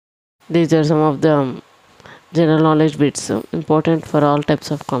These are some of the general knowledge bits important for all types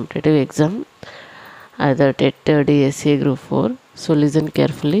of competitive exam, either TET, DSA, Group 4. So listen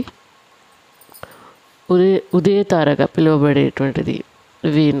carefully. Udaya తారగా పిలువబడేటువంటిది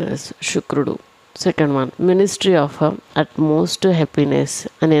Venus, శుక్రుడు. Second one, ministry of utmost happiness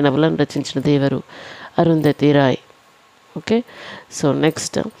అనే నవలను రచించినది ఎవరు? Arundhati Roy. Okay. So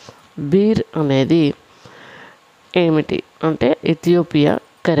next, beer అనేది ఏమిటి అంటే Ethiopia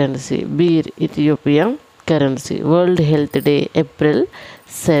currency. Beer Ethiopia currency. World health day April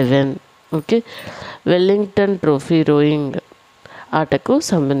 7. Okay. Wellington trophy rowing ఆటకు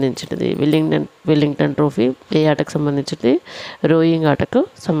సంబంధించినది. Wellington trophy ఏ ఆటకు సంబంధించింది? రోయింగ్ ఆటకు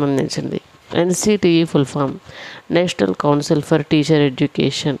సంబంధించింది. NCTE full form national council for teacher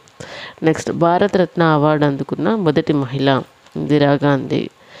education. Next, Bharat Ratna award అందుకున్న మొదటి మహిళ ఇందిరాగాంధీ.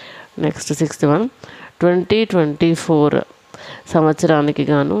 నెక్స్ట్, సిక్స్త్ వన్, 2024 సంవత్సరానికి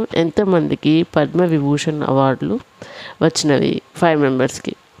గాను ఎంతమందికి పద్మవిభూషణ్ అవార్డులు వచ్చినవి? 5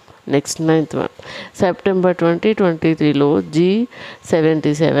 మెంబర్స్కి. Next, ninth one, September 2023లో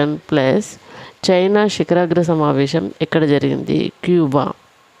G77+ China శిఖరాగ్ర సమావేశం ఎక్కడ జరిగింది? Cuba.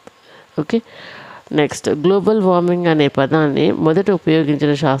 Okay. Next, global warming అనే పదాన్ని మొదట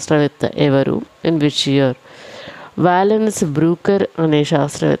ఉపయోగించిన శాస్త్రవేత్త ఎవరు? In which year? వ్యాలెన్స్ బ్రూకర్ అనే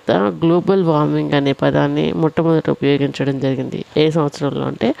శాస్త్రవేత్త గ్లోబల్ వార్మింగ్ అనే పదాన్ని మొట్టమొదట ఉపయోగించడం జరిగింది. ఏ సంవత్సరంలో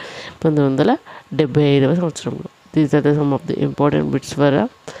అంటే 1975వ సంవత్సరంలో. These are the sum of the important bits for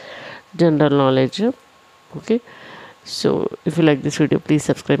general knowledge. Okay, so if you like this video, please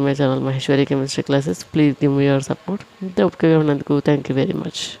subscribe my channel Maheshwari Chemistry Classes. Please give me your support. Thank you very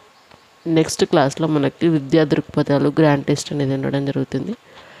much. Next క్లాస్లో మనకి విద్యా దృక్పథాలు grand test అనేది ఉండడం జరుగుతుంది.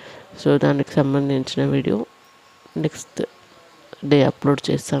 So దానికి సంబంధించిన video next day upload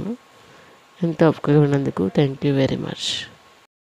చేస్తాను. ఎంత ఒప్పుగా ఉన్నందుకు థ్యాంక్ యూ వెరీ మచ్.